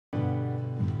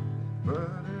but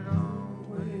it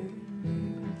always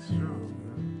gets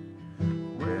stronger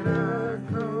when I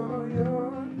call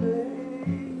your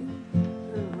name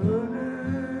and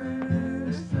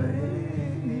wanna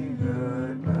say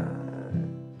goodbye.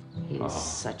 He's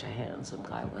such a handsome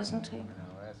guy, wasn't he?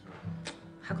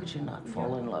 How could you not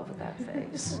fall in love with that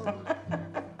face? Love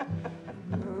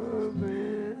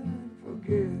and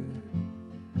forget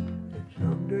that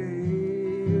someday a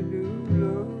new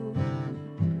love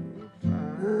will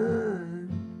find.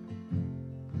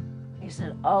 He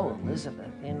said, oh,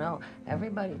 Elizabeth, you know,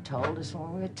 everybody told us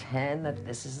when we were 10 that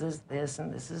this is this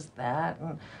and this is that,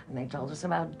 and they told us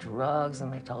about drugs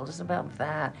and they told us about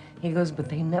that. He goes, but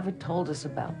they never told us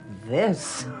about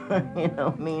this, you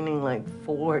know, meaning like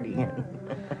 40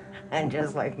 and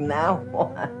just like, now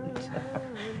what?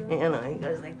 You know, he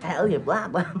goes, they tell you blah,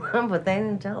 blah, blah, but they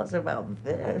didn't tell us about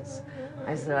this.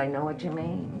 I said, I know what you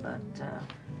mean, but,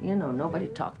 you know, nobody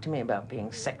talked to me about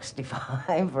being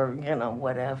 65 or, you know,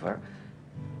 whatever.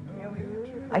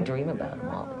 I dream about him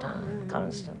all the time,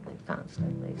 constantly,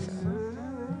 so,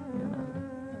 you know.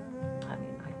 I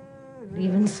mean, I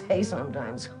even say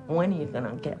sometimes, when are you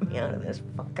gonna get me out of this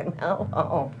fucking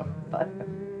hellhole? But...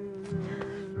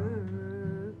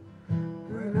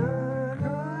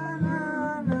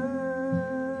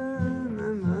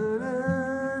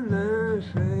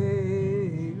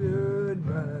 Say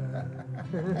goodbye.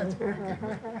 All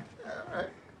right.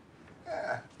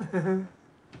 Yeah.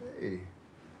 Hey,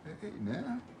 hey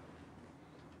now.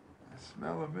 I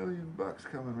smell $1 million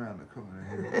coming around the corner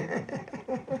here.